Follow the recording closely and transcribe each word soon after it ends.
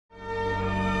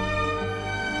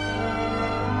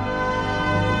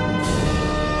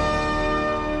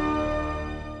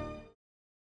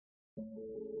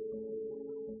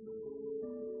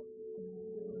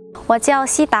我叫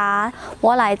西达，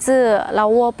我来自老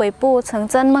挝北部城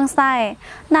镇孟赛，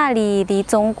那里离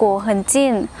中国很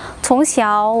近。从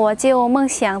小我就梦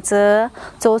想着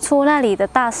走出那里的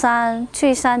大山，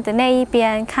去山的那一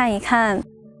边看一看。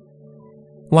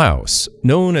 Laos,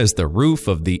 known as the roof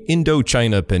of the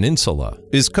Indochina Peninsula,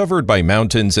 is covered by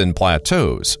mountains and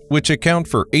plateaus, which account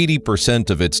for 80%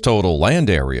 of its total land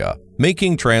area,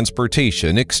 making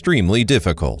transportation extremely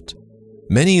difficult.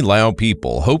 Many Lao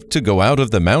people hope to go out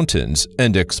of the mountains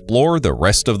and explore the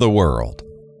rest of the world.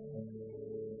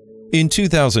 In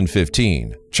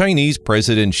 2015, Chinese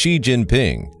President Xi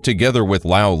Jinping, together with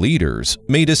Lao leaders,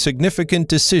 made a significant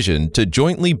decision to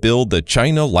jointly build the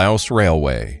China-Laos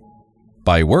Railway.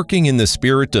 By working in the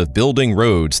spirit of building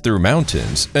roads through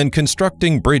mountains and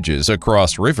constructing bridges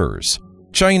across rivers,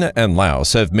 China and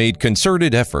Laos have made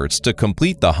concerted efforts to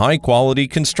complete the high-quality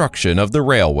construction of the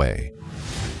railway.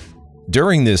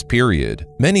 During this period,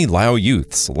 many Lao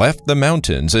youths left the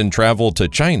mountains and traveled to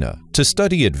China to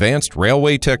study advanced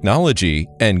railway technology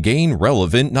and gain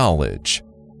relevant knowledge.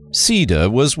 Sida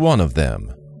was one of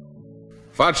them.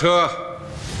 发车!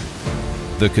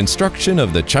 The construction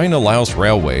of the China-Laos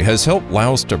Railway has helped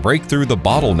Laos to break through the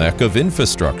bottleneck of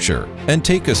infrastructure and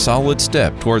take a solid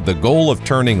step toward the goal of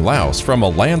turning Laos from a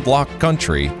landlocked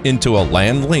country into a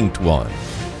land-linked one.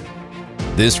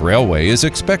 This railway is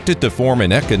expected to form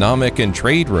an economic and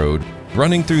trade road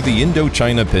running through the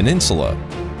Indochina Peninsula,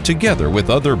 together with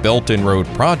other Belt and Road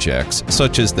projects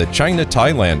such as the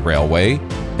China-Thailand Railway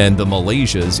and the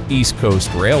Malaysia's East Coast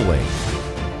Railway.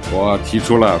 我提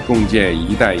出了共建“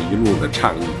一带一路”的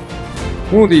倡议，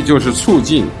目的就是促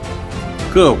进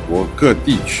各国各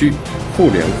地区互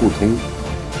联互通，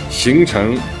形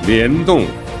成联动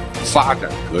发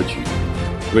展格局，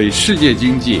为世界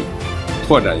经济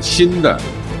拓展新的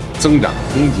增长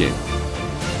空间。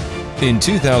In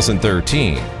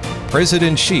 2013,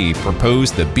 President Xi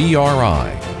proposed the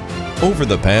BRI. Over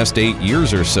the past 8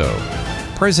 years or so,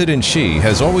 President Xi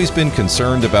has always been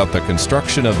concerned about the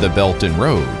construction of the Belt and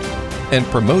Road and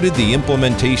promoted the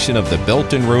implementation of the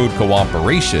Belt and Road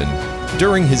cooperation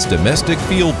during his domestic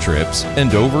field trips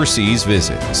and overseas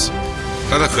visits.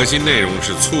 它的核心内容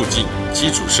是促进基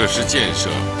础设施建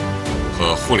设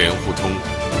和互联互通，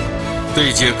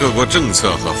对接各国政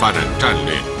策和发展战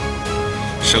略，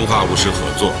深化务实合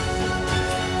作，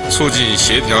促进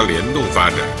协调联动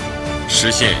发展，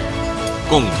实现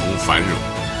共同繁荣。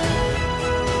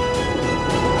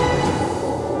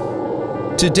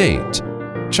 To date,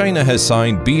 China has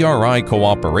signed BRI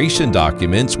cooperation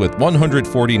documents with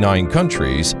 149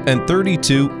 countries and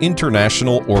 32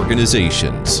 international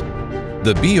organizations.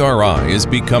 The BRI is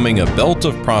becoming a belt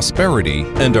of prosperity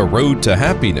and a road to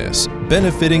happiness,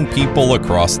 benefiting people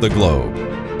across the globe.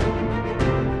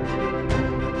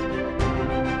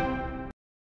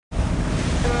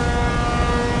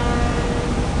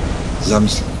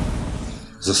 Zamislim,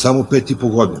 za samo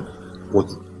 5,5 godina od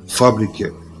fabrike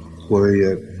koje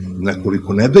je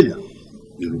nekoliko nedelja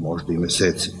ili možda i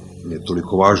meseci, nije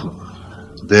toliko važno,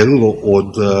 delilo od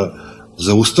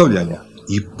zaustavljanja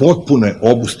i potpune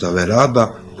obustave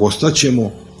rada,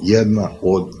 postaćemo jedna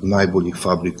od najboljih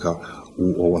fabrika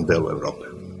u ovom delu Evrope.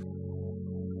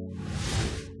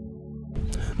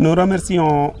 Nous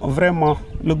remercions vraiment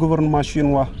le gouvernement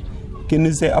chinois qui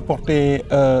nous a apporté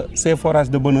ces forages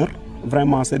de bonheur.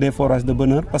 Vraiment, c'est des forages de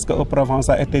bonheur parce qu'auparavant,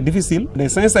 ça a été difficile. Des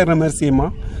sincères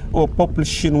remerciements au peuple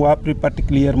chinois, plus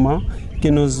particulièrement, qui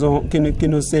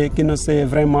nous sait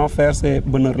vraiment faire ces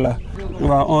bonheurs-là.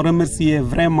 On remercie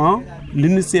vraiment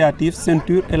l'initiative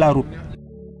Ceinture et la route.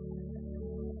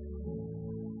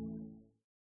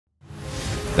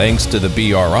 Thanks to the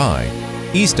BRI,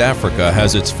 East Africa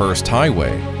has its first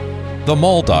highway. The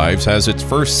Maldives has its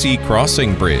first sea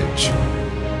crossing bridge.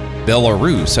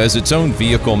 Belarus has its own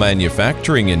vehicle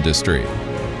manufacturing industry.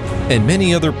 And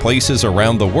many other places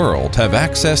around the world have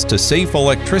access to safe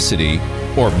electricity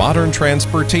or modern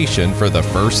transportation for the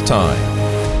first time.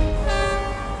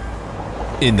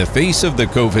 In the face of the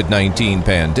COVID-19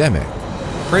 pandemic,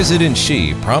 President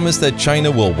Xi promised that China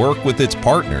will work with its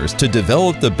partners to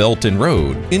develop the Belt and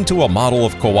Road into a model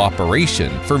of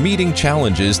cooperation for meeting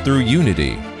challenges through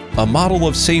unity, a model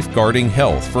of safeguarding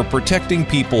health for protecting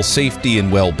people's safety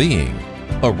and well-being,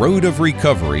 a road of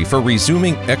recovery for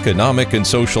resuming economic and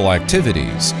social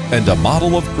activities, and a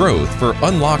model of growth for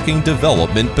unlocking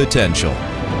development potential.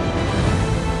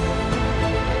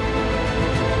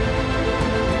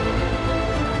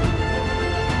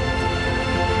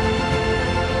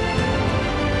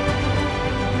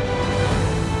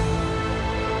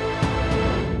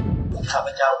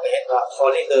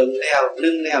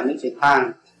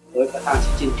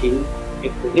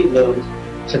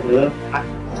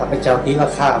 ข้าพเจ้าตีรา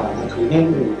คาว่าทีนี้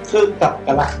คือกับก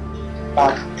ะละ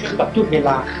คือกับทุกเว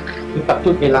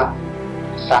ลา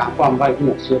สร้างความไว้ว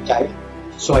างเชื่อใจ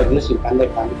ช่วยเหลือสิ่งกันและ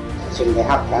กันซึ่งได้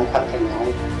รับการพัฒนา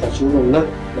จะชูลงลึก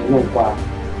และลงกว่า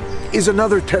is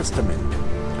another testament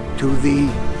to the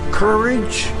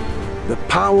courage, the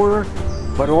power,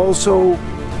 but also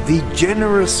the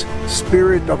generous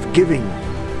spirit of giving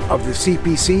of the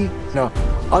CPC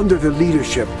under the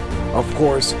leadership, of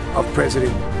course, of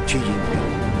President Xi Jinping.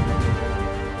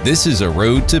 This is a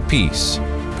road to peace,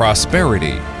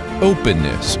 prosperity,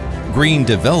 openness, green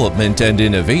development and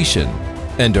innovation,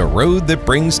 and a road that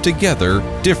brings together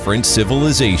different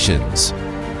civilizations.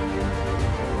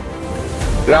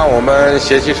 让我们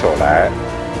携起手来，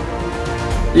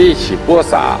一起播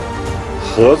撒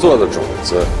合作的种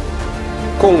子，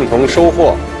共同收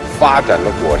获发展的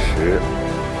果实，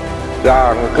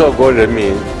让各国人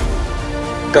民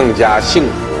更加幸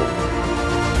福，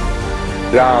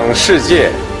让世界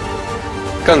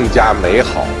更加美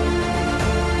好。